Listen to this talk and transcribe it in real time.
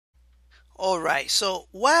Alright, so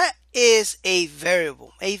what is a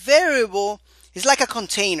variable? A variable is like a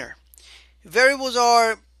container. Variables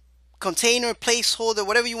are container, placeholder,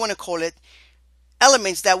 whatever you want to call it,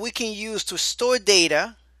 elements that we can use to store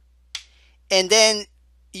data and then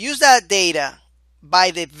use that data by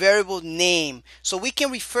the variable name. So we can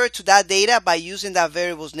refer to that data by using that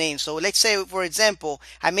variable's name. So let's say, for example,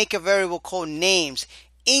 I make a variable called names.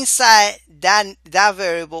 Inside that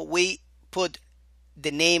variable, we put the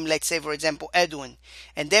name, let's say for example Edwin,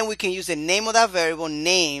 and then we can use the name of that variable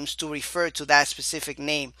names to refer to that specific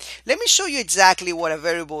name. Let me show you exactly what a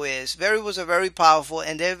variable is. Variables are very powerful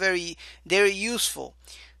and they're useful.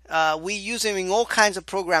 We use them in all kinds of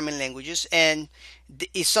programming languages, and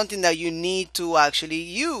it's something that you need to actually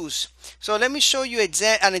use. So let me show you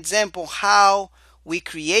an example how we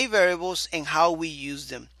create variables and how we use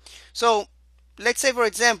them. So let's say for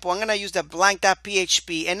example I'm gonna use the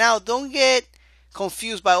blank.php, and now don't get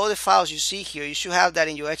confused by all the files you see here. You should have that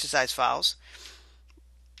in your exercise files.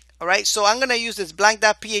 Alright, so I'm going to use this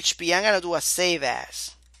blank.php. I'm going to do a save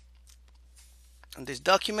as on this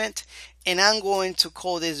document, and I'm going to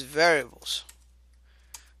call this variables.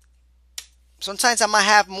 Sometimes I might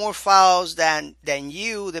have more files than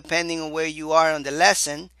you, depending on where you are on the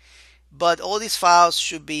lesson, but all these files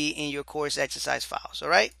should be in your course exercise files.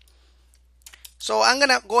 Alright, so I'm going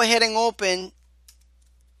to go ahead and open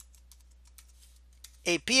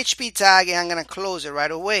a PHP tag, and I'm going to close it right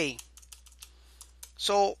away.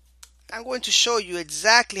 So I'm going to show you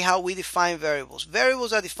exactly how we define variables.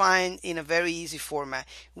 Variables are defined in a very easy format.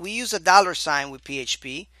 We use a $ with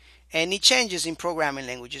PHP, and it changes in programming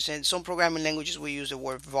languages. In some programming languages we use the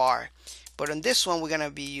word var, but on this one we're going to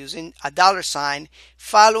be using a $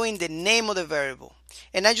 following the name of the variable.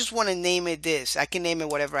 And I just want to name it this. I can name it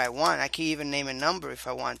whatever I want. I can even name a number if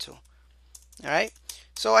I want to. Alright,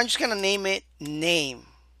 so I'm just going to name it name.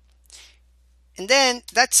 And then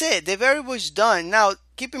that's it. The variable is done. Now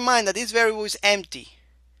keep in mind that this variable is empty.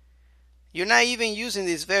 You're not even using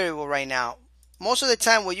this variable right now. Most of the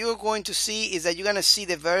time what you're going to see is that you're going to see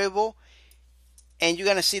the variable, and you're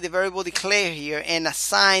going to see the variable declare here and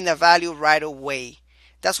assign a value right away.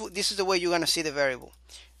 This is the way you're going to see the variable.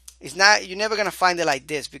 It's not, you're never going to find it like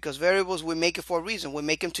this, because variables, we make it for a reason. We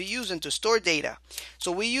make them to use them to store data.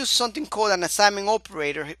 So we use something called an assignment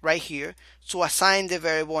operator right here to assign the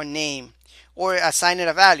variable a name, or assign it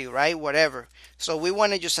a value, right? Whatever. So we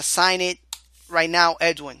want to just assign it right now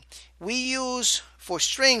Edwin. We use, for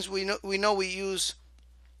strings, we know we use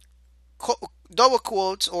double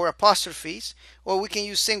quotes or apostrophes, or we can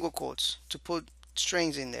use single quotes to put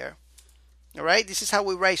strings in there. All right, this is how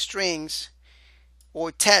we write strings or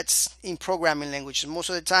text in programming languages. Most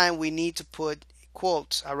of the time we need to put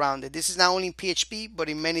quotes around it. This is not only in PHP but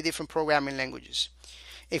in many different programming languages.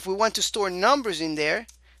 If we want to store numbers in there,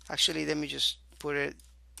 actually let me just put it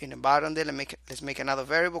in the bottom there. Let's make another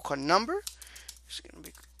variable called number.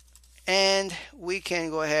 And we can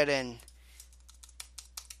go ahead, and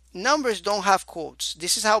numbers don't have quotes.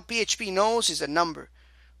 This is how PHP knows it's a number.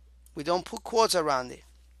 We don't put quotes around it.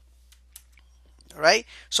 Alright,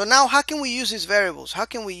 so now how can we use these variables? How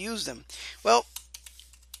can we use them? Well,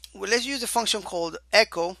 let's use a function called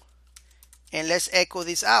echo, and let's echo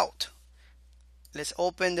this out. Let's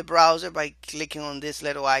open the browser by clicking on this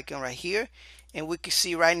little icon right here, and we can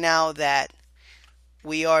see right now that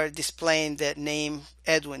we are displaying the name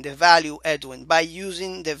Edwin, the value Edwin, by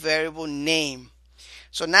using the variable name.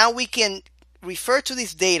 So now we can refer to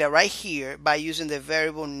this data right here by using the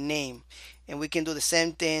variable name, and we can do the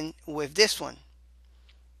same thing with this one.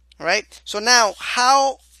 All right, so now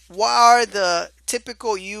what are the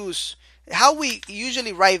typical use, how we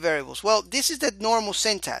usually write variables? Well, this is the normal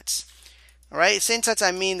syntax. All right, syntax,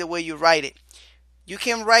 I mean the way you write it. You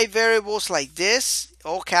can write variables like this,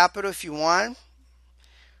 all capital if you want.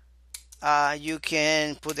 You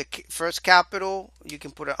can put the first capital, you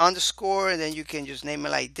can put an underscore, and then you can just name it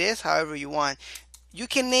like this, however you want. You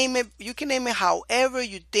can name it however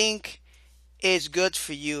you think is good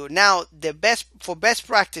for you. Now, for best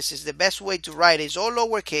practices, the best way to write is all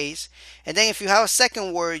lowercase, and then if you have a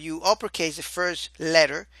second word, you uppercase the first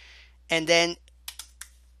letter, and then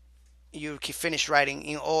you can finish writing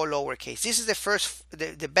in all lowercase. This is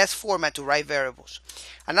the best format to write variables.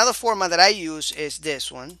 Another format that I use is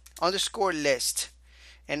this one, underscore list,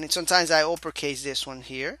 and sometimes I uppercase this one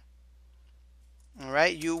here. All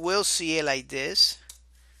right, you will see it like this.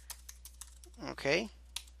 Okay,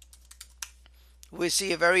 we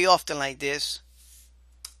see it very often like this.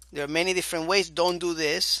 There are many different ways. Don't do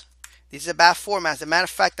this. This is a bad format. As a matter of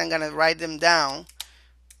fact, I'm gonna write them down.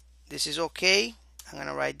 This is okay. I'm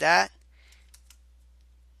gonna write that.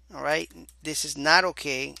 All right, this is not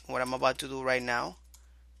okay, what I'm about to do right now.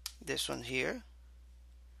 This one here.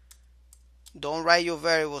 Don't write your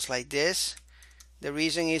variables like this. The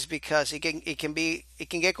reason is because it can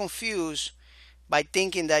get confused by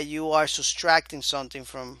thinking that you are subtracting something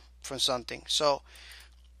from something. So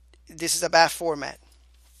this is a bad format.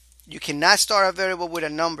 You cannot start a variable with a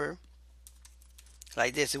number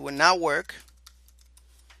like this. It will not work.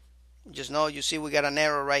 Just know, you see we got an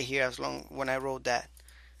error right here as long when I wrote that.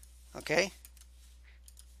 Okay,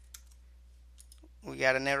 we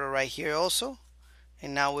got an error right here also,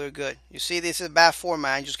 and now we're good. You see, this is a bad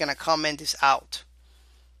format. I'm just gonna comment this out.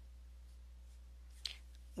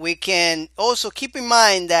 We can also keep in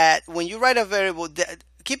mind that when you write a variable,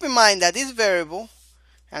 keep in mind that this variable,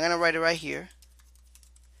 I'm gonna write it right here.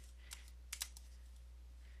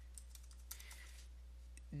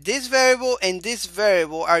 This variable and this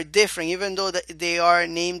variable are different, even though they are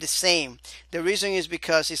named the same. The reason is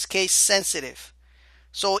because it's case sensitive.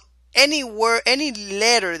 So any word, any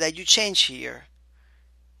letter that you change here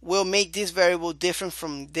will make this variable different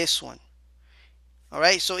from this one. All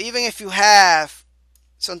right, so even if you have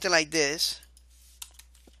something like this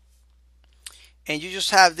and you just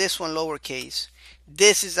have this one lowercase,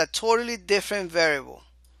 this is a totally different variable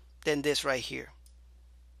than this right here.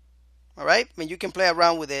 All right, and you can play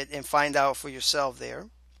around with it and find out for yourself there.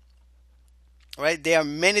 All right, there are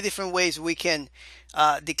many different ways we can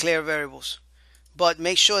declare variables, but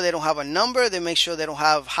make sure they don't have a number. They make sure they don't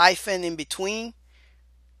have hyphen in between.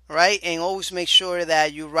 Right, and always make sure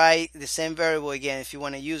that you write the same variable again. If you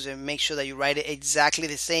want to use it, make sure that you write it exactly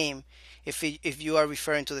the same if you are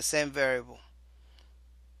referring to the same variable.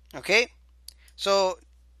 Okay, so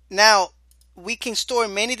now we can store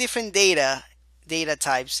many different data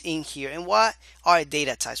types in here. And what are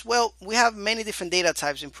data types? Well, we have many different data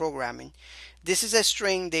types in programming. This is a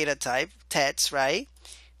string data type, text, right?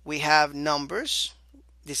 We have numbers.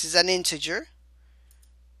 This is an integer.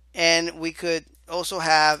 And we could also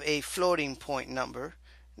have a floating point number.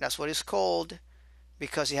 That's what it's called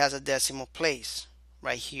because it has a decimal place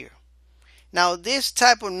right here. Now this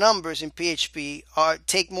type of numbers in PHP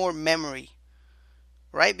take more memory,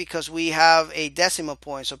 right? Because we have a decimal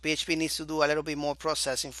point, so PHP needs to do a little bit more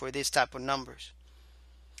processing for this type of numbers.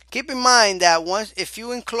 Keep in mind that if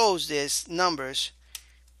you enclose these numbers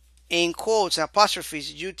in quotes and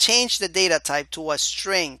apostrophes, you change the data type to a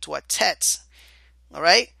string, to a text. All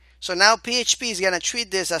right, so now PHP is going to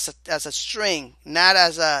treat this as a string, not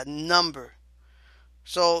as a number.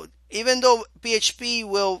 So even though PHP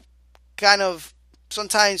will kind of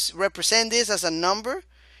sometimes represent this as a number,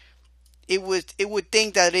 it would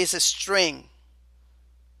think that it is a string.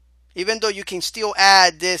 Even though you can still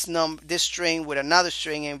add this string with another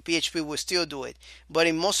string and PHP will still do it. But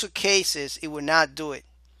in most cases, it will not do it.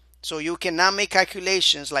 So you cannot make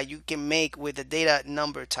calculations like you can make with the data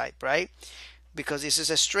number type, right? Because this is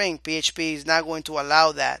a string, PHP is not going to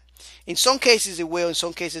allow that. In some cases it will, in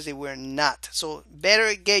some cases it will not. So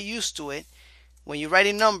better get used to it. When you're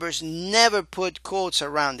writing numbers, never put quotes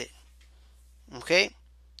around it. Okay?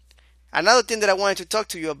 Another thing that I wanted to talk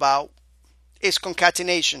to you about is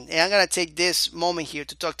concatenation. And I'm going to take this moment here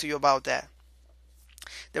to talk to you about that.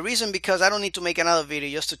 The reason, because I don't need to make another video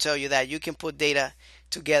just to tell you that you can put data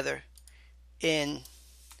together in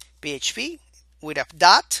PHP with a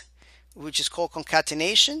dot, which is called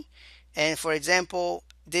concatenation. And for example,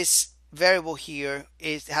 this variable here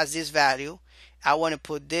has this value. I want to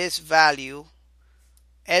put this value,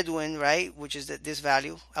 Edwin, right, which is this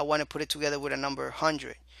value. I want to put it together with a number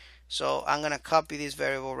 100. So I'm going to copy this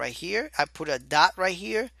variable right here. I put a dot right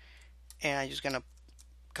here, and I'm just going to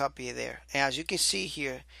copy it there. And as you can see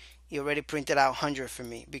here, it already printed out 100 for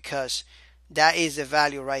me because that is the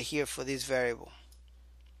value right here for this variable.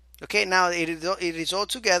 Okay, now it is all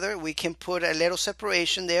together. We can put a little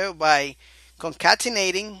separation there by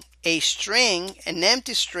concatenating a string, an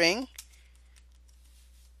empty string,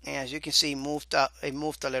 and as you can see, it moved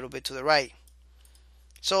a little bit to the right.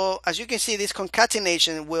 So as you can see, this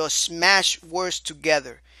concatenation will smash words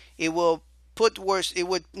together. It will put words. It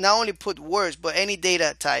would not only put words, but any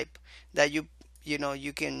data type that you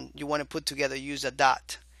want to put together, use a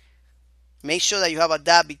dot. Make sure that you have a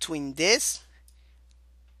dot between this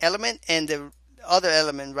element and the other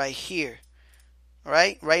element right here. All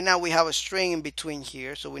right. Right now we have a string in between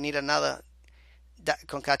here, so we need another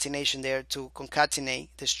concatenation there to concatenate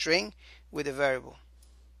the string with the variable.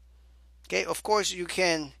 Okay, of course you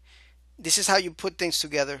can, this is how you put things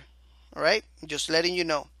together. All right, just letting you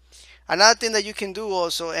know. Another thing that you can do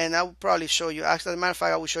also, and I will probably show you, actually as a matter of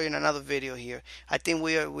fact I will show you in another video here. I think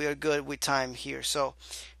we are good with time here. So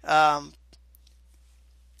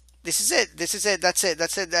This is it. This is it. That's it.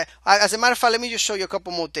 That's it. As a matter of fact, let me just show you a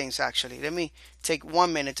couple more things actually. Let me take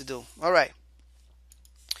 1 minute to do. All right.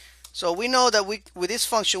 So we know that with this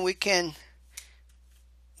function we can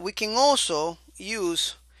also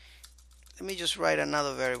use, let me just write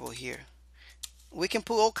another variable here. We can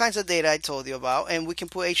put all kinds of data I told you about, and we can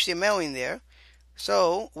put HTML in there.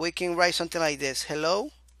 So we can write something like this: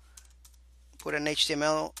 hello, put an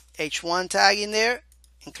HTML h1 tag in there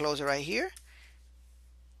and close it right here.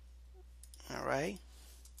 All right.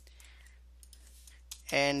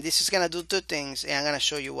 And this is gonna do two things, and I'm gonna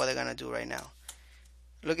show you what they're gonna do right now.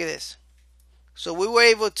 Look at this. So we were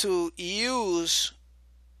able to use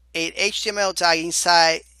an HTML tag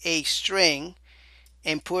inside a string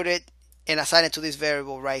and put it and assign it to this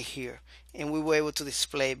variable right here, and we were able to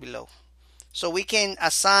display it below. So we can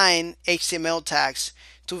assign HTML tags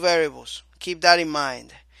to variables. Keep that in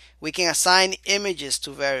mind. We can assign images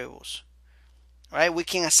to variables. Right? We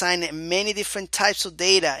can assign many different types of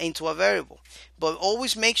data into a variable, but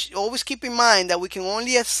always keep in mind that we can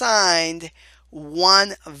only assign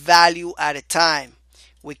one value at a time.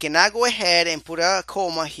 We cannot go ahead and put a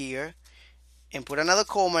comma here and put another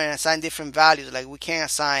comma and assign different values. Like we can't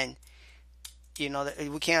assign,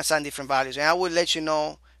 we can't assign different values. And I will let you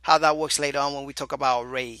know how that works later on when we talk about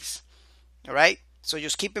arrays. All right. So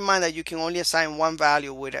just keep in mind that you can only assign one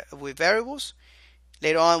value with variables.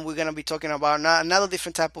 Later on, we're going to be talking about another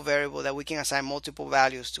different type of variable that we can assign multiple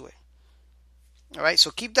values to it. All right. So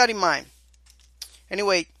keep that in mind.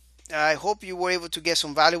 Anyway, I hope you were able to get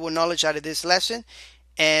some valuable knowledge out of this lesson,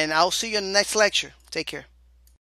 and I'll see you in the next lecture. Take care.